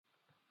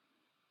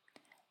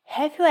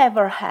Have you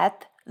ever had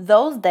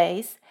those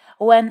days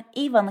when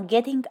even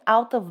getting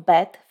out of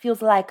bed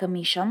feels like a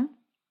mission?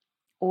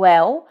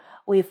 Well,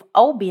 we've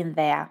all been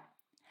there.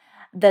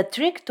 The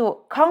trick to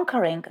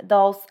conquering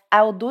those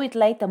I'll do it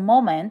later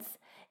moments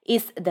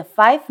is the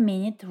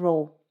 5-minute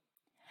rule.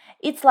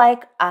 It's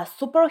like a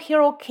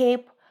superhero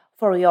cape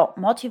for your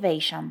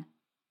motivation.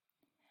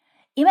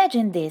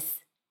 Imagine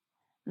this: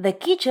 the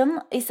kitchen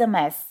is a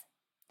mess,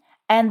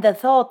 and the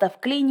thought of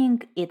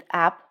cleaning it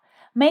up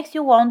makes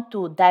you want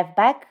to dive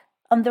back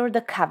under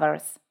the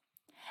covers.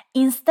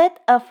 Instead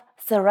of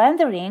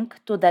surrendering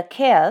to the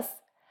chaos,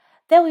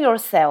 tell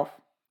yourself,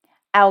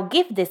 I'll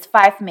give this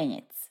 5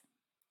 minutes.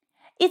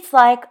 It's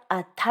like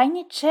a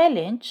tiny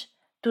challenge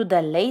to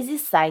the lazy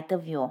side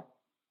of you.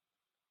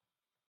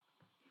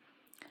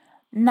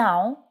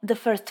 Now, the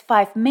first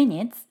 5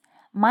 minutes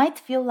might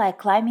feel like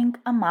climbing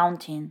a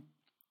mountain.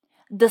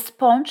 The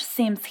sponge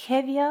seems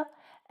heavier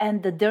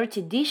and the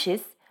dirty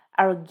dishes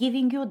are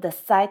giving you the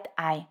side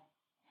eye.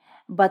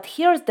 But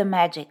here's the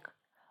magic: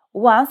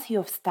 once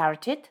you've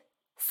started,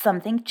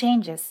 something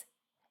changes.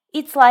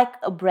 It's like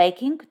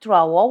breaking through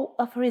a wall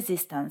of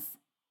resistance.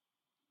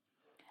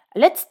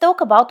 Let's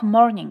talk about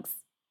mornings.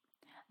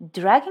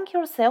 Dragging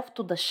yourself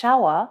to the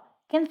shower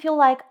can feel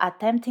like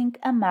attempting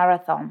a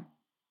marathon.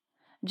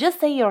 Just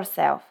say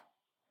yourself,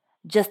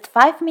 just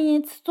 5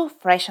 minutes to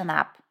freshen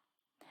up.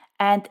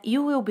 And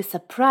you will be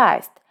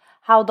surprised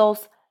how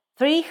those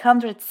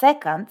 300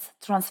 seconds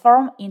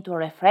transform into a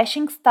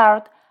refreshing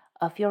start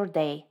of your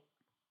day.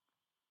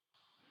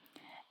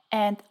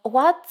 And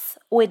what's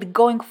with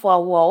going for a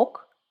walk?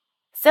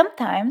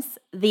 Sometimes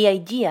the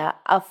idea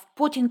of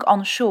putting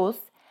on shoes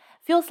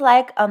feels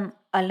like an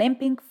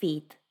Olympic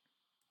feat.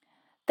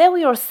 Tell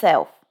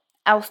yourself,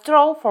 I'll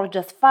stroll for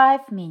just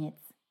 5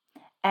 minutes,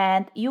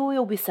 and you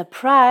will be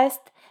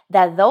surprised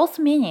that those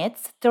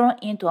minutes turn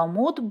into a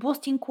mood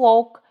boosting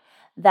walk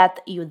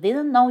that you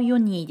didn't know you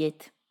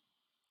needed.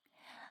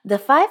 The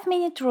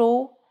 5-minute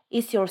rule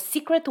is your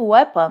secret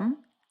weapon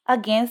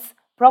against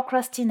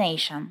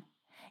procrastination.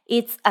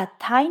 It's a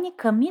tiny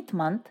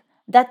commitment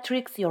that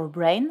tricks your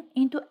brain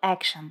into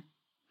action.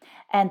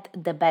 And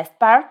the best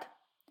part?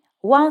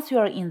 Once you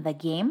are in the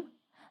game,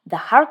 the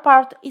hard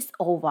part is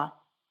over.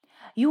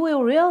 You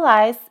will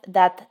realize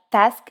that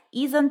task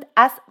isn't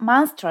as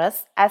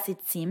monstrous as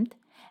it seemed,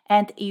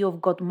 and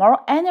you've got more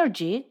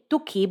energy to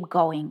keep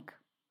going.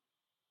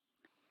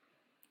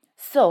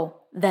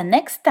 So, the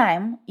next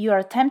time you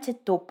are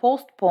tempted to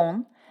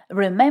postpone,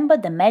 remember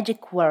the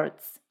magic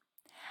words.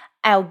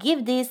 I'll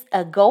give this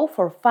a go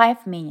for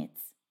 5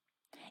 minutes.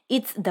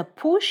 It's the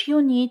push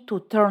you need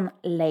to turn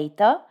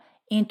later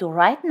into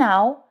right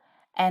now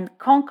and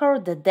conquer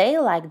the day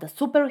like the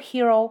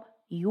superhero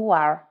you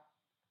are.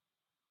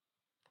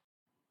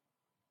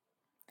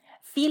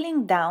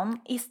 Feeling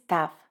down is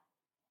tough.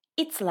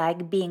 It's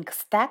like being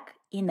stuck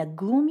in a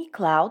gloomy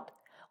cloud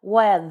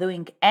where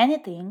doing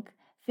anything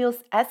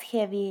feels as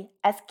heavy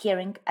as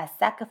carrying a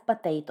sack of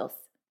potatoes.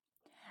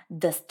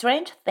 The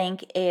strange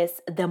thing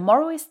is, the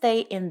more we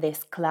stay in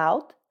this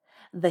cloud,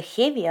 the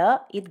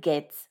heavier it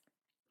gets.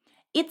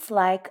 It's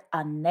like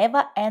a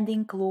never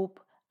ending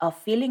loop of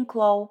feeling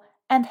low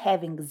and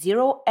having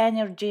zero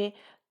energy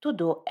to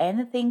do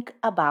anything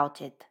about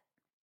it.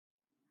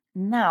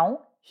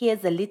 Now,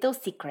 here's a little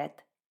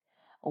secret: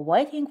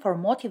 waiting for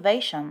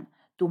motivation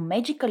to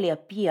magically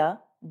appear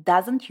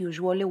doesn't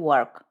usually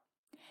work.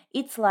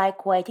 It's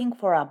like waiting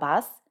for a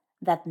bus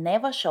that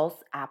never shows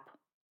up.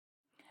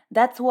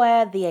 That's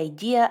where the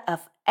idea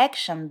of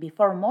action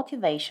before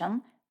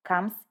motivation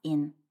comes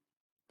in.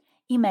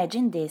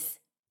 Imagine this: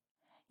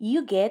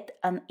 you get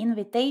an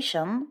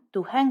invitation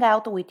to hang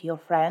out with your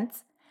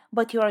friends,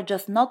 but you are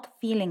just not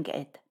feeling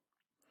it.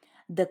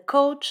 The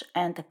couch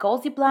and a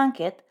cozy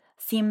blanket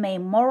seem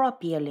more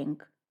appealing.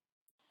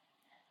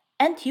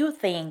 And you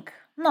think,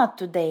 not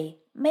today,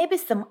 maybe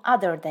some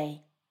other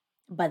day.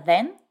 But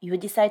then you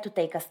decide to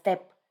take a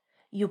step.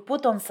 You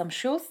put on some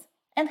shoes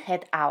and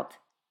head out.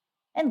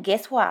 And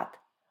guess what?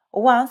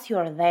 Once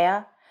you're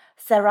there,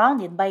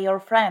 surrounded by your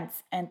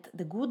friends and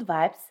the good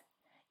vibes,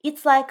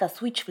 it's like a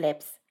switch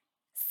flips.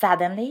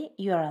 Suddenly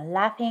you're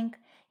laughing,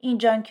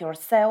 enjoying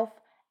yourself,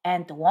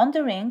 and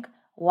wondering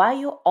why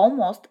you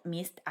almost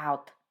missed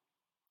out.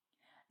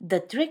 The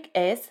trick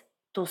is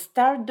to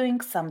start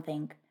doing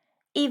something,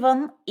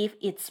 even if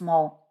it's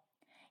small.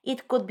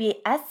 It could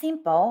be as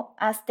simple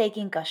as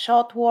taking a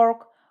short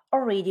walk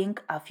or reading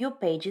a few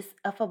pages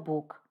of a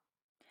book.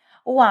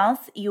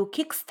 Once you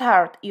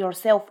kickstart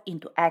yourself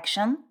into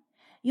action,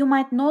 you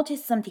might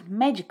notice something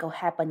magical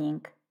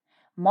happening.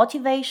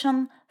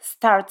 Motivation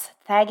starts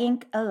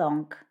tagging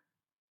along.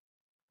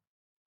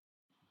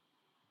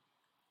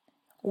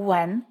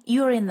 When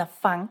you're in a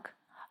funk,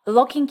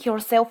 locking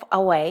yourself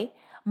away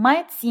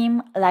might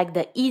seem like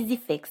the easy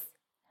fix.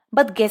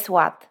 But guess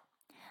what?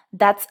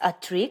 That's a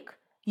trick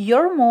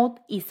your mood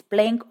is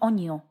playing on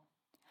you.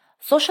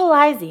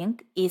 Socializing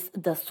is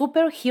the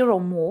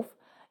superhero move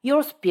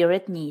your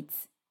spirit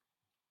needs.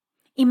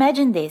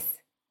 Imagine this: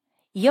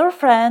 your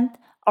friend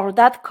or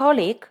that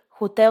colleague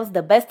who tells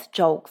the best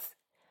jokes.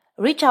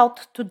 reach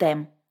out to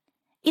them.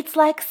 It's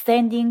like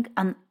sending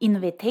an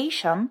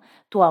invitation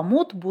to a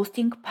mood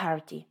boosting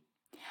party.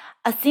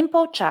 A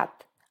simple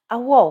chat, a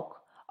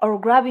walk, or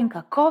grabbing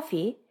a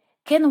coffee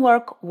can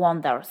work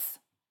wonders.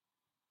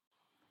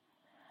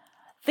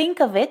 Think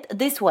of it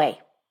this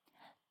way: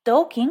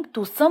 talking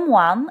to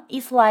someone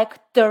is like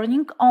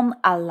turning on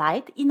a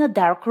light in a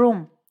dark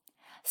room.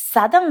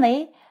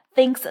 Suddenly,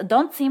 things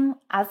don't seem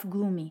as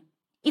gloomy.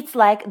 It's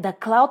like the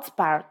clouds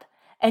part,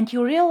 and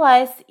you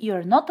realize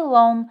you're not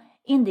alone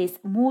in this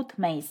mood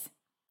maze.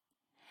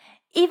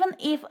 Even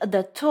if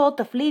the thought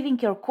of leaving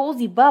your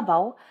cozy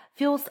bubble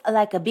feels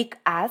like a big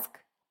ask,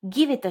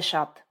 give it a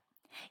shot.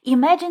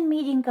 Imagine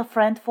meeting a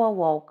friend for a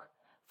walk,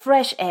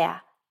 fresh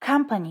air,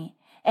 company,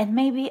 and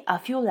maybe a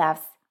few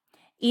laughs.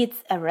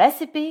 It's a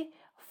recipe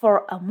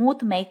for a mood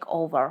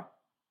makeover.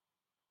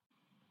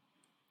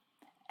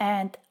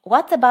 And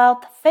what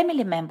about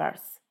family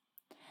members?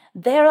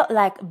 They're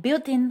like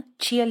built in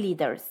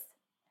cheerleaders.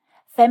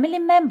 Family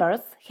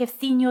members have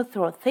seen you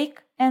through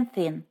thick and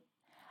thin.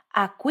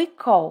 A quick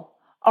call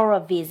or a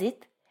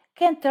visit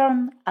can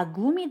turn a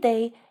gloomy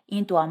day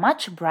into a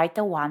much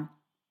brighter one.